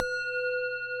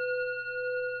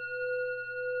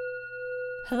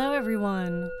Hello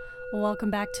everyone. Welcome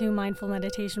back to Mindful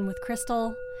Meditation with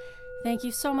Crystal. Thank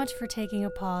you so much for taking a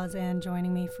pause and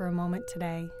joining me for a moment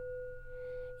today.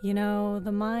 You know,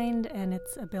 the mind and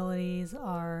its abilities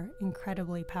are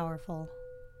incredibly powerful.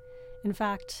 In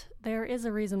fact, there is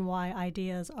a reason why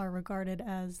ideas are regarded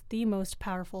as the most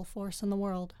powerful force in the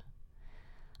world.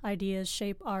 Ideas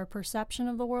shape our perception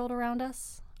of the world around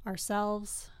us,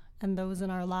 ourselves, and those in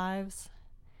our lives.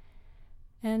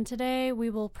 And today we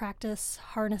will practice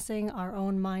harnessing our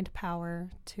own mind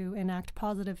power to enact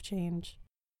positive change.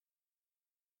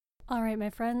 All right,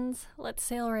 my friends, let's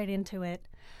sail right into it.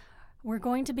 We're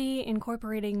going to be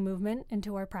incorporating movement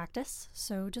into our practice,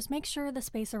 so just make sure the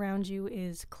space around you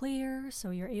is clear so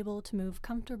you're able to move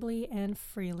comfortably and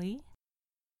freely.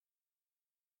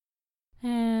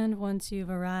 And once you've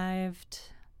arrived,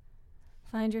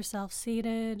 find yourself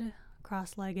seated,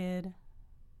 cross-legged.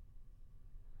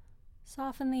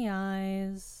 Soften the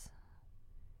eyes.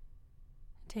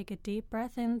 Take a deep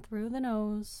breath in through the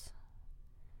nose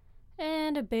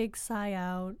and a big sigh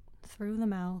out through the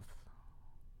mouth.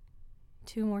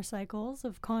 2 more cycles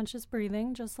of conscious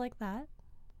breathing, just like that.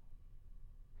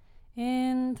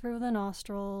 In through the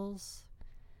nostrils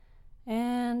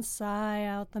and sigh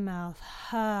out the mouth.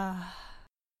 Ha.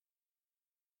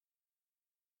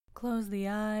 Close the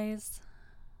eyes.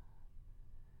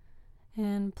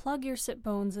 And plug your sit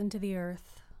bones into the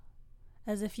earth,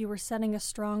 as if you were setting a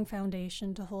strong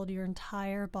foundation to hold your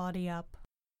entire body up.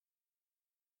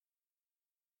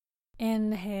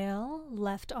 Inhale,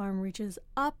 left arm reaches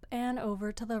up and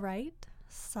over to the right,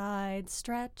 side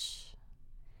stretch.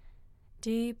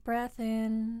 Deep breath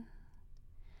in,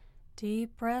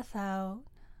 deep breath out.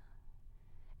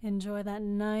 Enjoy that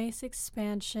nice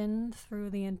expansion through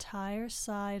the entire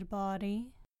side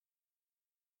body.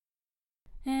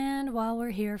 And while we're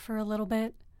here for a little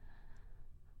bit,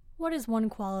 what is one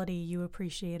quality you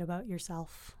appreciate about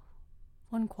yourself?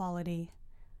 One quality.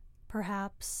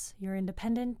 Perhaps you're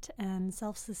independent and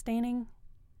self-sustaining.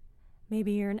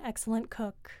 Maybe you're an excellent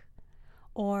cook,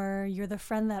 or you're the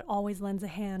friend that always lends a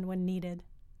hand when needed.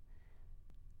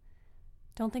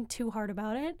 Don't think too hard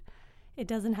about it. It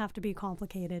doesn't have to be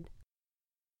complicated.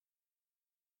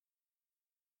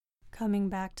 Coming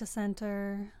back to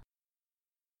center.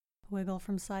 Wiggle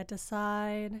from side to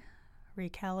side,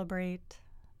 recalibrate.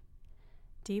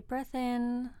 Deep breath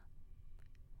in,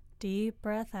 deep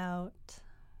breath out.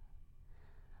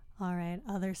 All right,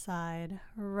 other side.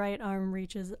 Right arm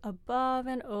reaches above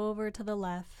and over to the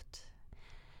left.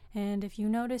 And if you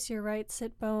notice your right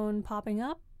sit bone popping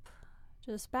up,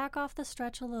 just back off the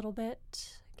stretch a little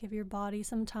bit. Give your body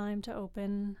some time to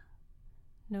open.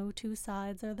 No 2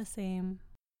 sides are the same.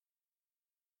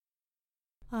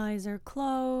 Eyes are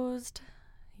closed,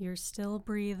 you're still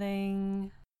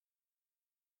breathing,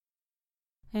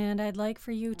 and I'd like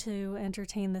for you to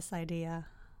entertain this idea.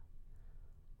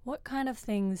 What kind of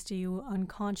things do you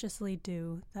unconsciously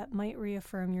do that might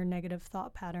reaffirm your negative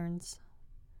thought patterns?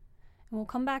 And we'll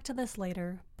come back to this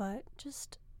later, but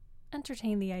just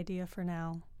entertain the idea for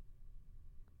now.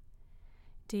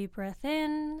 Deep breath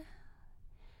in,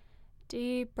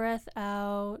 deep breath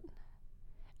out.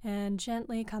 And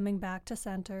gently coming back to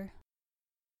center.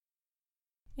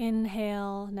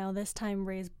 Inhale, now this time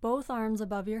raise both arms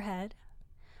above your head.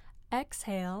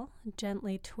 Exhale,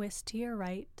 gently twist to your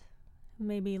right.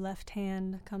 Maybe left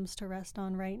hand comes to rest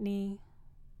on right knee.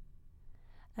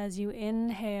 As you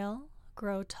inhale,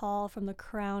 grow tall from the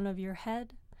crown of your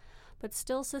head, but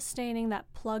still sustaining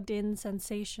that plugged-in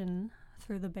sensation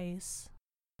through the base.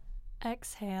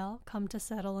 Exhale, come to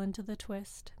settle into the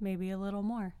twist, maybe a little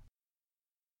more.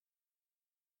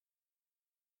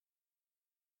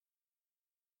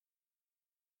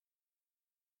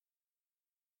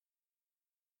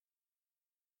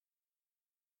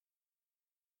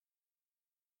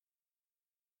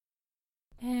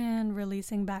 And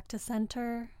releasing back to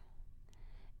center.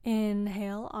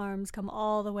 Inhale, arms come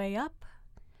all the way up.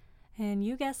 And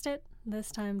you guessed it,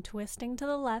 this time twisting to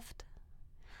the left.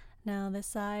 Now this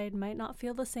side might not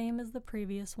feel the same as the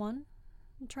previous one.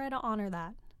 Try to honor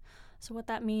that. So what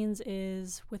that means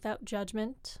is without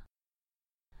judgment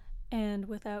and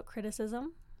without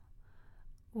criticism,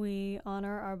 we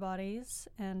honor our bodies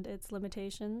and its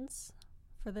limitations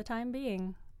for the time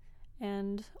being.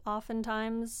 And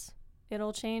oftentimes,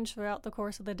 it'll change throughout the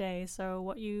course of the day, so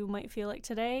what you might feel like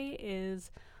today is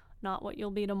not what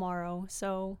you'll be tomorrow,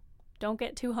 so don't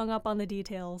get too hung up on the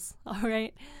details, all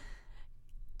right?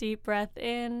 Deep breath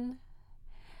in,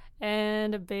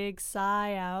 and a big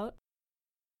sigh out.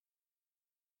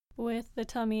 With the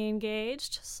tummy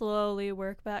engaged, slowly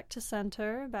work back to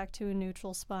center, back to a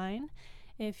neutral spine.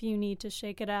 If you need to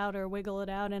shake it out or wiggle it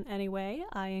out in any way,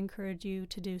 I encourage you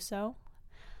to do so.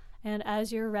 And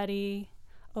as you're ready,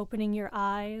 opening your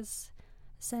eyes,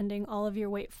 sending all of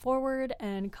your weight forward,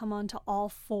 and come onto all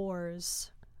fours,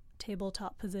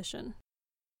 tabletop position.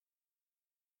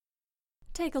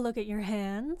 Take a look at your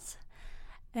hands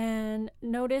and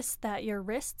notice that your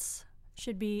wrists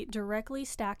should be directly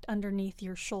stacked underneath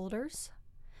your shoulders.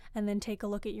 And then take a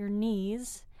look at your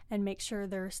knees and make sure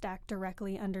they're stacked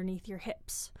directly underneath your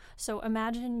hips. So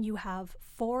imagine you have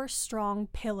 4 strong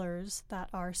pillars that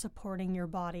are supporting your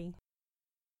body.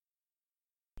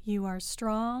 You are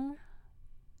strong.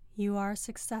 You are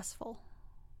successful.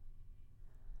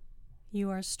 You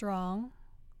are strong.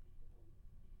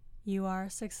 You are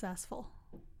successful.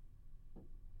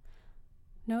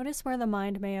 Notice where the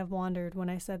mind may have wandered when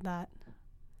I said that.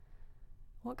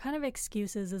 What kind of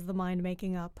excuses is the mind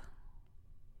making up?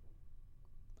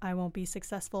 I won't be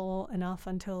successful enough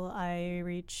until I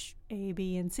reach A,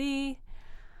 B, and C.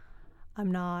 I'm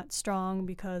not strong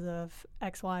because of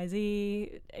X, Y,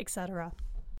 Z, etc.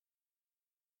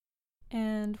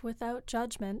 And without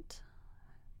judgment,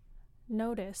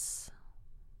 notice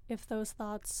if those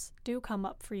thoughts do come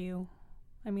up for you.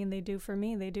 I mean, they do for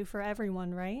me, they do for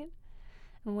everyone, right?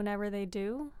 And whenever they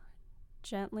do,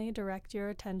 gently direct your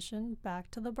attention back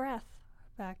to the breath,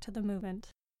 back to the movement.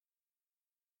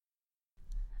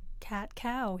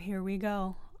 Cat-cow, here we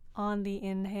go. On the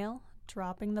inhale,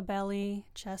 dropping the belly,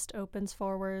 chest opens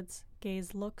forwards,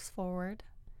 gaze looks forward.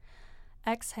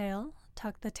 Exhale,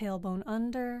 tuck the tailbone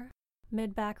under,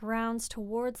 mid-back rounds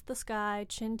towards the sky,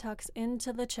 chin tucks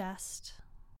into the chest.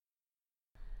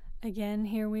 Again,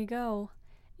 here we go.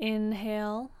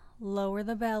 Inhale, lower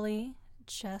the belly,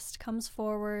 chest comes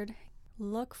forward,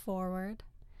 look forward.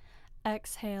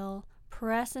 Exhale,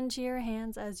 press into your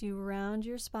hands as you round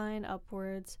your spine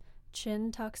upwards,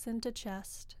 chin tucks into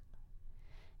chest.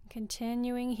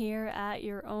 Continuing here at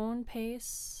your own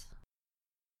pace.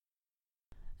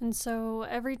 And so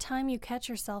every time you catch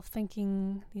yourself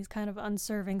thinking these kind of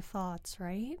unserving thoughts,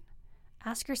 right?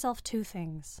 Ask yourself 2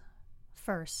 things.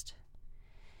 First,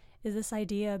 is this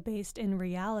idea based in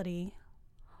reality,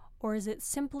 or is it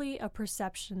simply a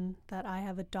perception that I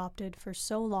have adopted for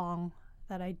so long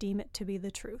that I deem it to be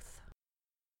the truth?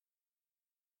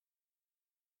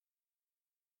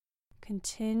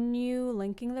 Continue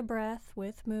linking the breath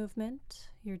with movement.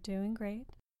 You're doing great.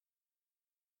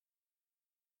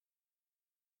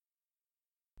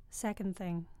 Second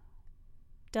thing,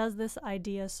 does this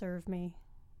idea serve me?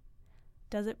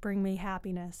 Does it bring me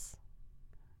happiness?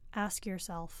 Ask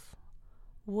yourself,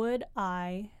 would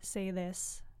I say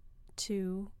this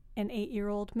to an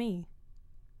 8-year-old me?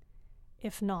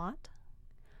 If not,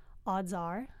 odds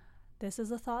are this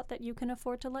is a thought that you can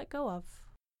afford to let go of.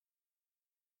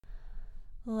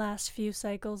 Last few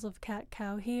cycles of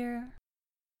cat-cow here.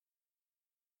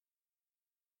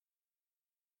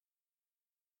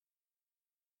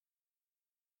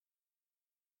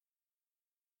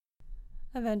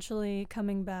 Eventually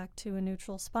coming back to a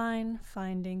neutral spine,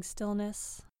 finding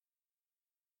stillness.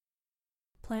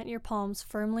 Plant your palms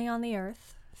firmly on the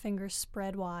earth, fingers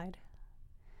spread wide.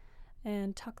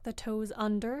 And tuck the toes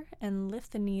under and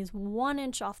lift the knees 1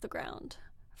 inch off the ground.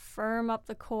 Firm up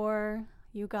the core.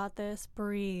 You got this.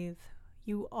 Breathe.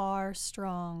 You are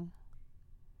strong.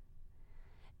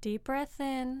 Deep breath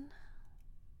in.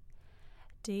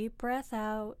 Deep breath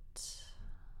out.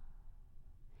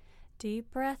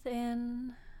 Deep breath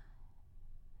in.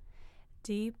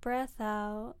 Deep breath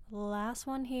out. Last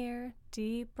one here.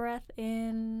 Deep breath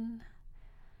in.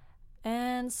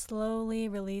 And slowly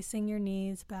releasing your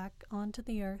knees back onto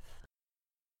the earth.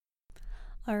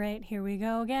 All right, here we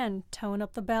go again. Tone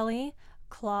up the belly.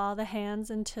 Claw the hands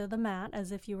into the mat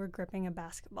as if you were gripping a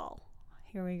basketball.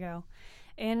 Here we go.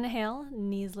 Inhale,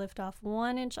 knees lift off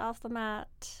 1 inch off the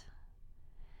mat.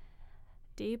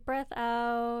 Deep breath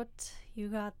out. You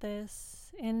got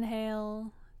this.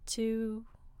 Inhale, 2,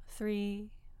 3,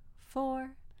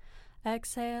 4.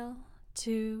 Exhale,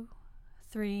 2,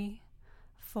 3,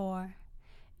 4.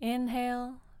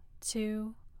 Inhale,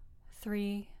 2,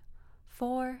 3,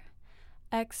 4.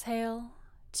 Exhale,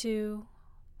 2,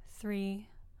 3,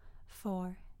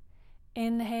 4.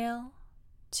 Inhale,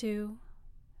 2,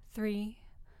 3,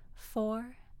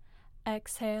 4.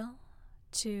 Exhale,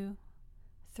 2,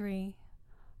 3,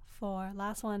 4.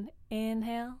 Last one.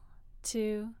 Inhale,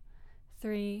 2,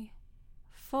 3,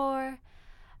 4.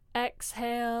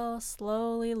 Exhale,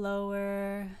 slowly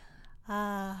lower.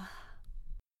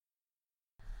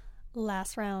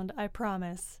 Last round, I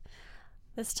promise.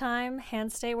 This time,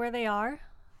 hands stay where they are.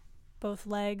 Both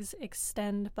legs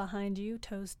extend behind you,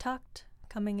 toes tucked,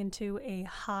 coming into a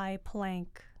high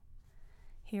plank.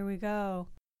 Here we go.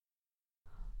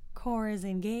 Core is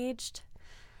engaged.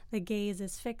 The gaze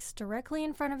is fixed directly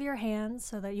in front of your hands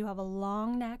so that you have a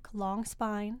long neck, long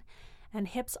spine, and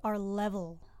hips are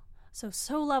level.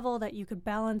 So level that you could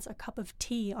balance a cup of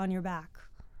tea on your back.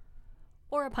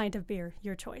 Or a pint of beer,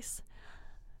 your choice.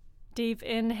 Deep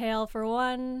inhale for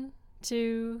 1,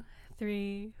 2,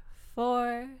 3,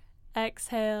 4.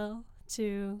 Exhale,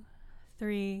 2,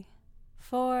 3,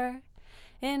 4.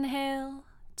 Inhale,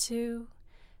 2,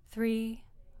 3,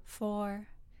 4.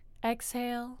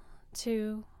 Exhale,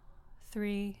 2,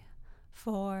 3,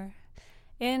 4.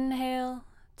 Inhale,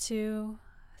 2,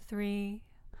 3,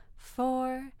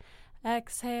 4.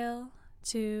 Exhale,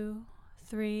 2,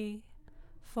 3,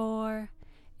 4.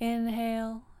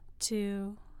 Inhale,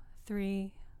 2,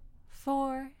 3,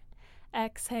 4.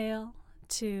 Exhale,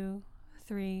 2,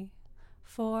 3,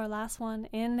 4. Last one.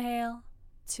 Inhale,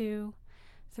 2,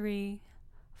 3,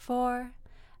 4.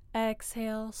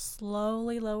 Exhale,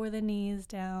 slowly lower the knees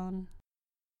down.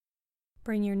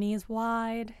 Bring your knees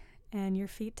wide and your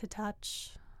feet to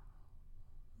touch.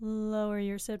 Lower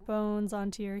your sit bones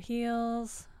onto your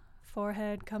heels.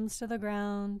 Forehead comes to the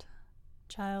ground.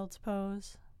 Child's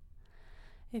pose.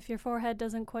 If your forehead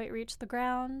doesn't quite reach the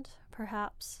ground,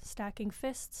 perhaps stacking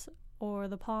fists or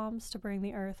the palms to bring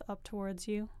the earth up towards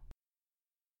you.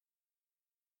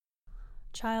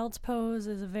 Child's pose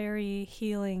is a very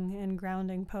healing and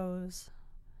grounding pose.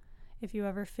 If you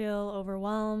ever feel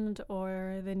overwhelmed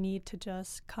or the need to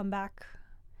just come back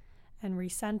and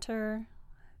recenter,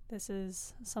 this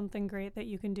is something great that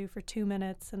you can do for 2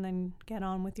 minutes and then get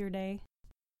on with your day.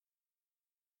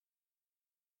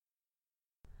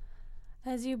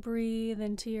 As you breathe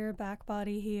into your back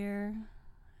body here,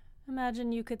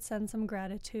 imagine you could send some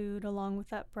gratitude along with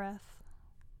that breath.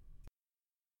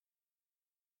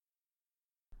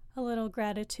 A little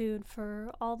gratitude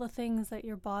for all the things that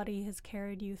your body has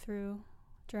carried you through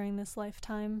during this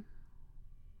lifetime.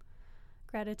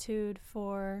 Gratitude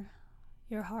for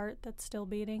your heart that's still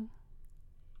beating.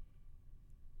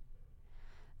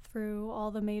 Through all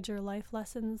the major life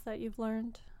lessons that you've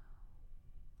learned,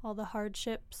 all the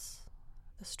hardships,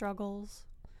 the struggles,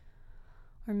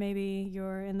 or maybe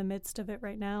you're in the midst of it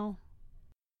right now.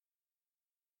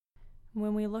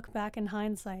 When we look back in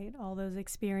hindsight, all those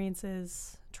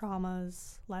experiences,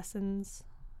 traumas, lessons,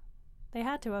 they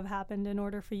had to have happened in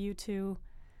order for you to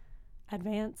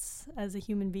advance as a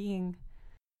human being.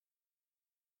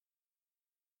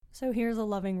 So here's a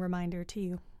loving reminder to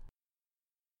you.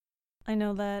 I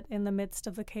know that in the midst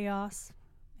of the chaos,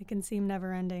 it can seem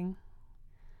never-ending,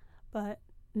 but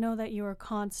know that you are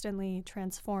constantly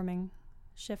transforming,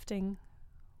 shifting,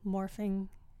 morphing,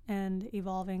 and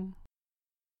evolving.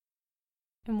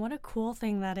 And what a cool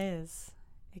thing that is,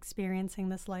 experiencing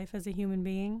this life as a human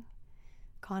being,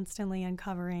 constantly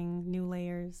uncovering new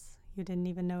layers you didn't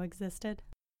even know existed.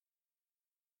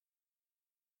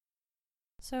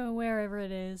 So wherever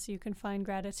it is you can find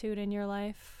gratitude in your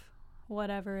life,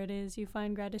 whatever it is you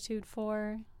find gratitude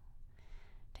for,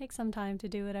 take some time to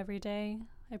do it every day.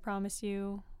 I promise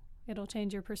you, it'll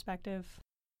change your perspective.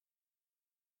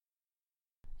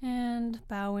 And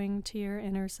bowing to your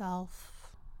inner self,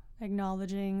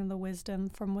 acknowledging the wisdom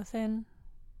from within,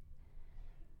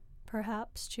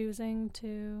 perhaps choosing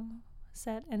to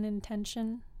set an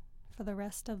intention for the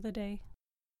rest of the day.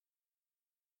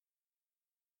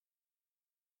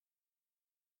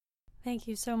 Thank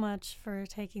you so much for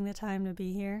taking the time to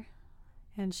be here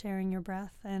and sharing your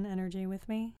breath and energy with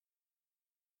me.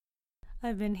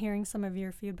 I've been hearing some of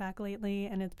your feedback lately,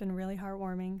 and it's been really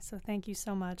heartwarming, so thank you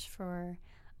so much for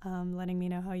letting me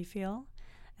know how you feel.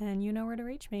 And you know where to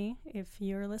reach me if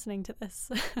you're listening to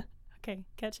this. Okay,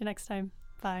 catch you next time.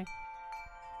 Bye.